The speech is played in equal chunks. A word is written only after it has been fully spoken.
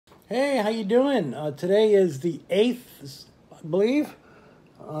Hey, how you doing? Today is the 8th, I believe,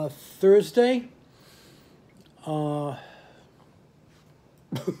 Thursday. Uh,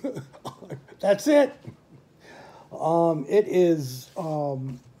 that's it. It is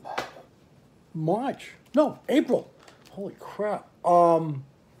March. No, April. Holy crap. The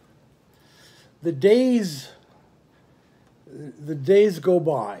days go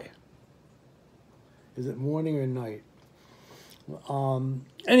by. Is it morning or night?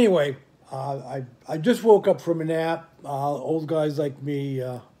 Anyway, I just woke up from a nap. Old guys like me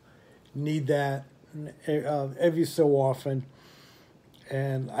need that every so often.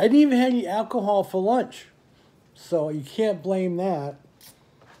 And I didn't even have any alcohol for lunch. So you can't blame that.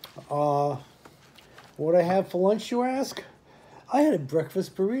 What I had for lunch, you ask? I had a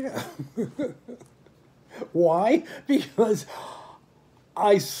breakfast burrito. Why? Because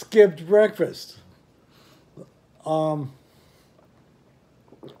I skipped breakfast.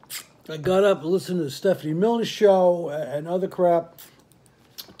 I got up and listened to the Stephanie Miller show and other crap.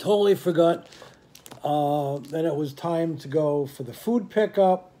 Totally forgot. Then it was time to go for the food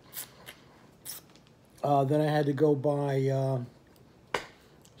pickup. Then I had to go buy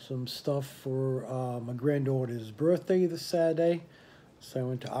some stuff for my granddaughter's birthday this Saturday. So I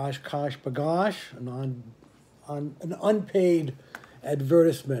went to Oshkosh B'gosh, an unpaid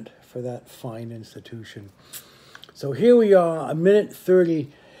advertisement for that fine institution. So here we are, a minute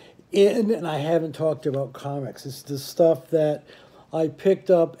 30 in, and I haven't talked about comics. It's the stuff that I picked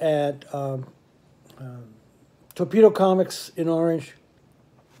up at Torpedo Comics in Orange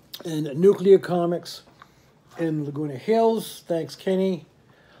and Nuclear Comics in Laguna Hills. Thanks, Kenny.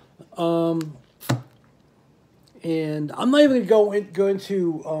 And I'm not even going to go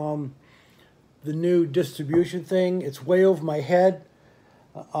into the new distribution thing. It's way over my head.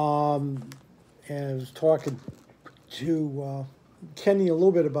 And I was talking to Kenny a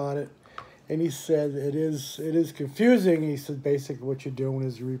little bit about it, and he said it is confusing. He said basically what you're doing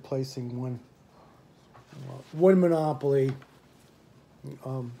is you're replacing one monopoly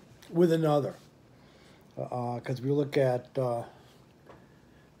with another. Because we look at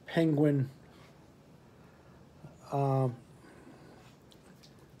Penguin,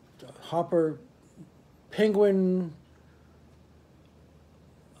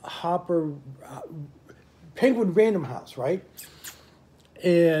 Penguin Random House, right?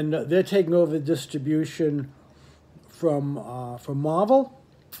 And they're taking over the distribution from Marvel,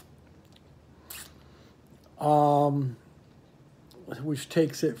 which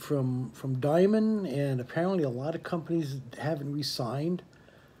takes it from Diamond, and apparently a lot of companies haven't re-signed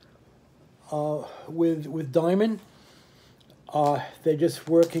with Diamond. They're just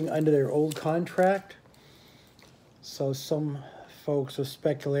working under their old contract. So some folks are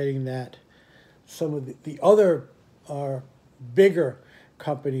speculating that some of the other bigger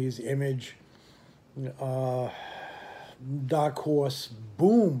companies, Image, Dark Horse,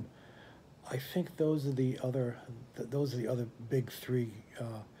 Boom, I think those are the other big three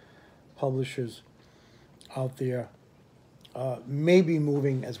publishers out there, may be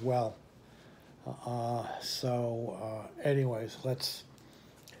moving as well. Anyways, let's.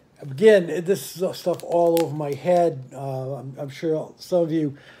 Again, this is stuff all over my head. I'm sure some of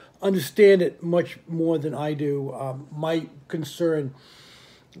you understand it much more than I do. My concern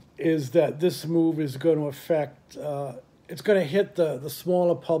is that this move is going to affect, it's going to hit the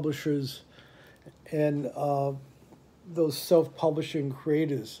smaller publishers and those self-publishing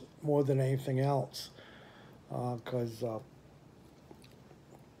creators more than anything else. Because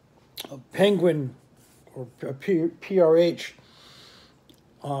Penguin, or PRH,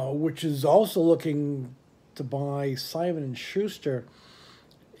 which is also looking to buy Simon & Schuster,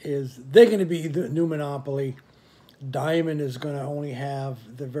 they're going to be the new monopoly. Diamond is going to only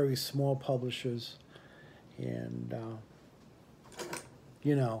have the very small publishers. And,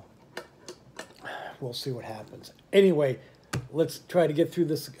 we'll see what happens. Anyway, let's try to get through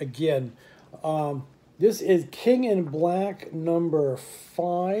this again. This is King in Black number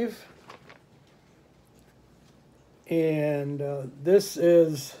 5. And this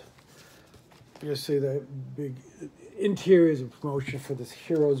is, you see the big interiors of promotion for this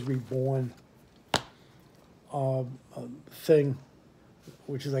Heroes Reborn thing,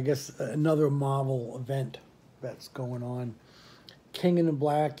 which is, I guess, another Marvel event that's going on. King in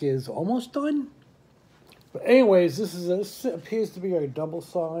Black is almost done. But anyways, this appears to be a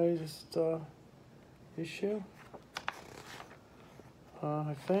double-sized issue,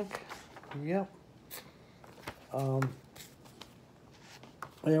 I think. Yep.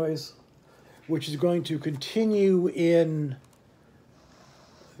 Anyways, which is going to continue in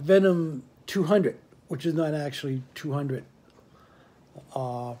Venom 200, which is not actually 200.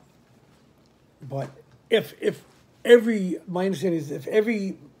 But my understanding is if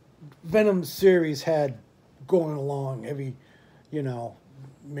every Venom series had going along, every, you know,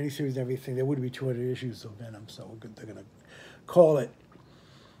 miniseries and everything, there would be 200 issues of Venom. So they're going to call it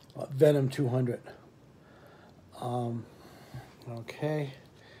Venom 200. Okay.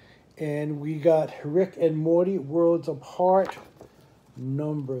 And we got Rick and Morty, Worlds Apart,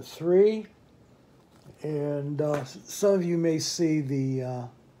 number 3. And some of you may see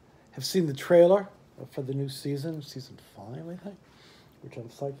have seen the trailer for the new season 5, I think, which I'm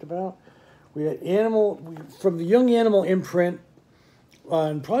psyched about. We had from the Young Animal imprint,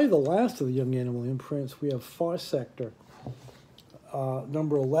 and probably the last of the Young Animal imprints, we have Far Sector,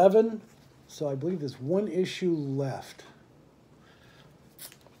 number 11. So I believe there's one issue left.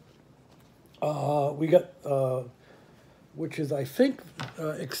 We got, which is, I think,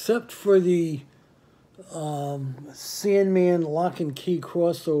 except for the Sandman Lock and Key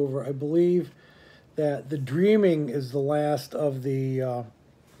crossover, I believe that The Dreaming is the last of the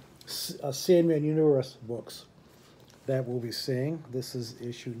Sandman Universe books that we'll be seeing. This is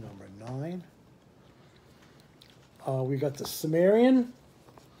issue number 9. We got the Sumerian,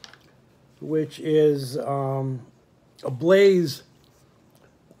 which is a Blaze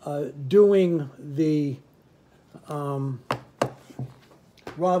doing the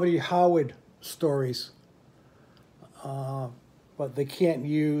Robert E. Howard stories, but they can't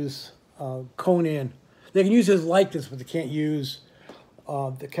use Conan. They can use his likeness, but they can't use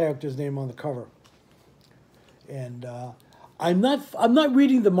the character's name on the cover. And I'm not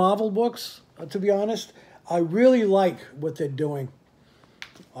reading the Marvel books, to be honest. I really like what they're doing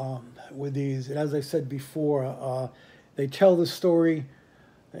with these. And as I said before, they tell the story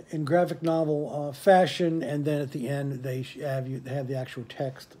in graphic novel fashion, and then at the end they have the actual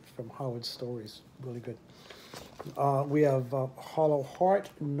text from Howard's stories. Really good. We have Hollow Heart,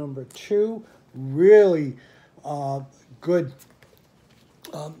 number 2. Really good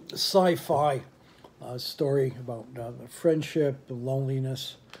sci-fi story about friendship, the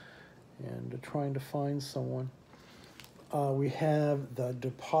loneliness, and trying to find someone. We have the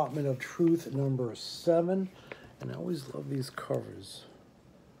Department of Truth, number 7. And I always love these covers.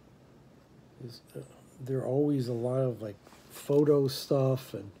 There are always a lot of like photo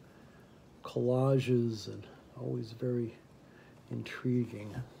stuff and collages, and always very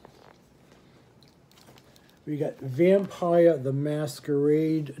intriguing. We got Vampire the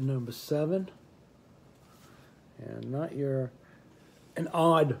Masquerade, number 7. And an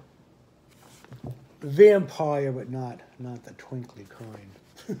odd vampire, but not the twinkly kind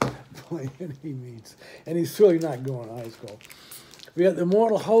by any means. And he's certainly not going high school. We got the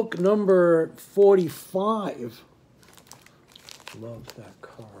Immortal Hulk, number 45. Love that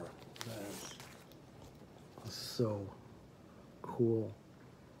cover. That is so cool.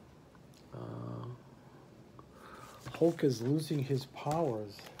 Hulk is losing his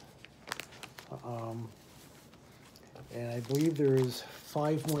powers. And I believe there is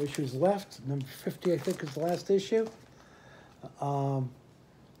 5 more issues left. Number 50, I think, is the last issue. Well,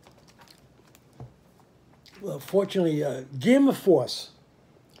 fortunately, Gamma Force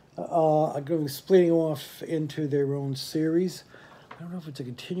are going to be splitting off into their own series. I don't know if it's a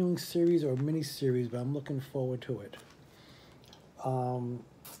continuing series or a mini-series, but I'm looking forward to it.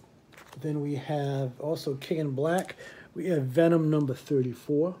 Then we have also King in Black. We have Venom number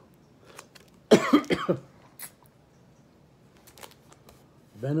 34.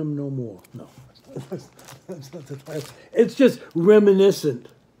 Venom No More. No, that's not the title. It's just reminiscent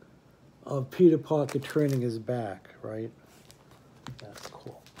of Peter Parker turning his back, right? That's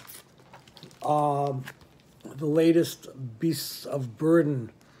cool. The latest Beasts of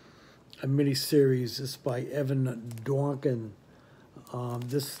Burden, a miniseries, is by Evan Dorkin.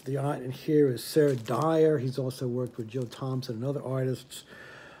 The art in here is Sarah Dyer. He's also worked with Joe Thompson and other artists.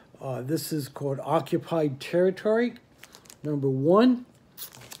 This is called Occupied Territory, number 1.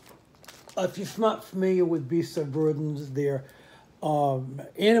 If you're not familiar with Beasts of Burdens, they're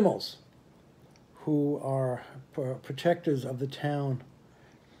animals who are protectors of the town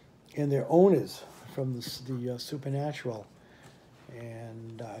and their owners from the supernatural.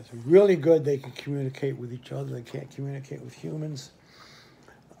 And it's really good. They can communicate with each other. They can't communicate with humans.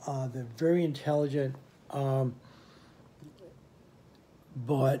 They're very intelligent,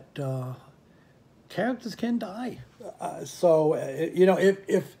 but characters can die.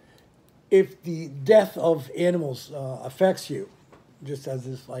 If the death of animals affects you, just as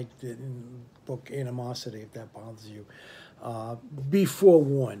is like in book Animosity, if that bothers you, be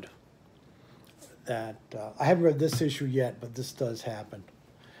forewarned that I haven't read this issue yet, but this does happen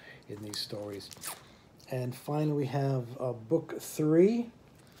in these stories. And finally, we have book 3,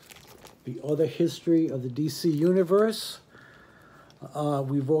 the other history of the DC Universe.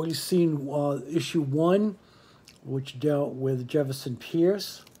 We've already seen issue 1, which dealt with Jefferson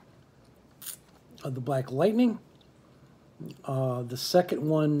Pierce of the Black Lightning. The second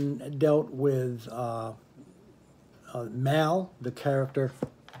one dealt with Mal, the character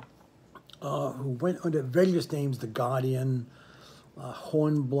who went under various names, the Guardian,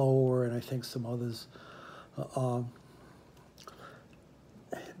 Hornblower, and I think some others,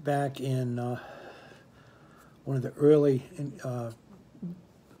 back in one of the early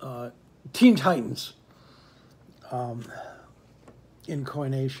Teen Titans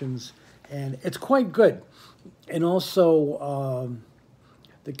incarnations, and it's quite good. And also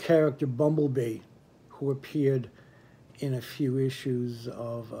the character Bumblebee, who appeared in a few issues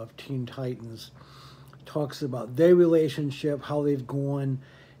of Teen Titans, talks about their relationship, how they've gone,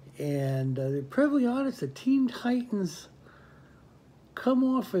 and they're perfectly honest, the Teen Titans come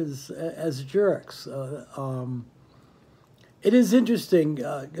off as jerks. It is interesting,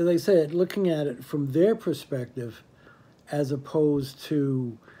 as I said, looking at it from their perspective, as opposed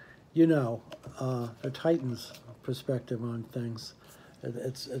to, you know, the Titans' perspective on things.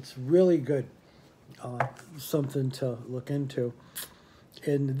 It's really good, something to look into.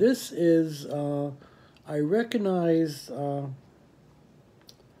 And this is, I recognize,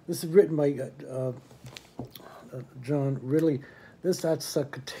 this is written by John Ridley. That's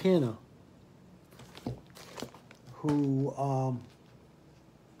Katana, who,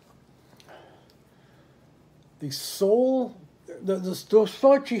 the soul, the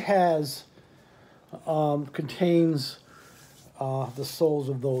sword she has contains the souls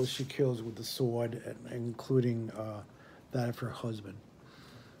of those she kills with the sword, including that of her husband.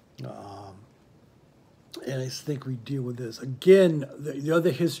 And I think we deal with this. Again, the other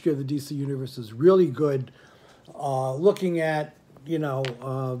history of the DC Universe is really good. Looking at, you know,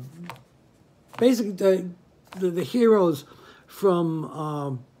 basically the heroes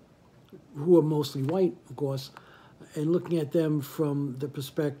from, who are mostly white, of course, and looking at them from the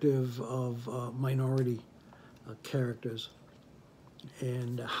perspective of minority characters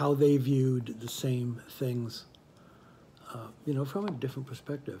and how they viewed the same things, you know, from a different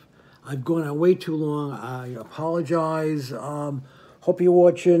perspective. I've gone on way too long. I apologize. Hope you're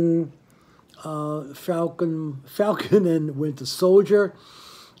watching Falcon and Winter Soldier.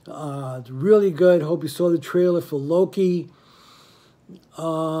 It's really good. Hope you saw the trailer for Loki.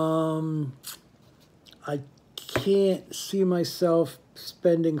 I can't see myself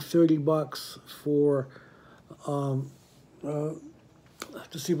spending $30 for to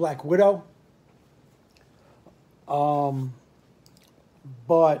see Black Widow.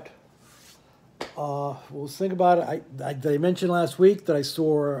 But we'll think about it. I mentioned last week that I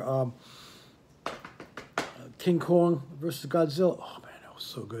saw King Kong versus Godzilla. Oh man, that was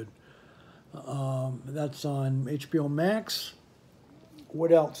so good. That's on HBO Max.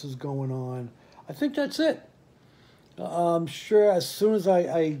 What else is going on? I think that's it. I'm sure as soon as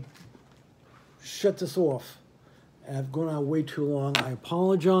I shut this off, and I've gone on way too long, I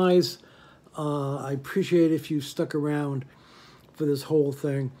apologize. I appreciate if you stuck around for this whole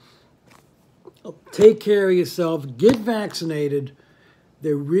thing. Take care of yourself. Get vaccinated.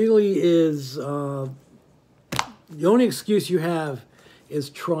 There really is, the only excuse you have is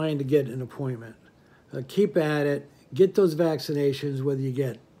trying to get an appointment. Keep at it. Get those vaccinations, whether you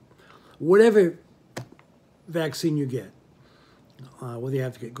get whatever vaccine you get. Whether you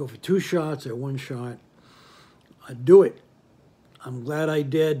have to go for 2 shots or 1 shot. Do it. I'm glad I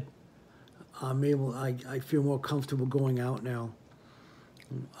did. I feel more comfortable going out now.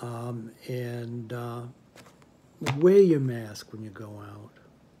 And wear your mask when you go out.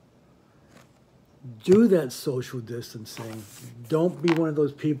 Do that social distancing. Don't be one of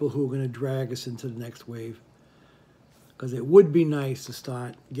those people who are going to drag us into the next wave. Because it would be nice to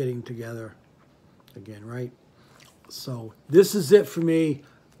start getting together again, right? So this is it for me.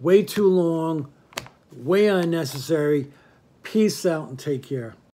 Way too long. Way unnecessary. Peace out and take care.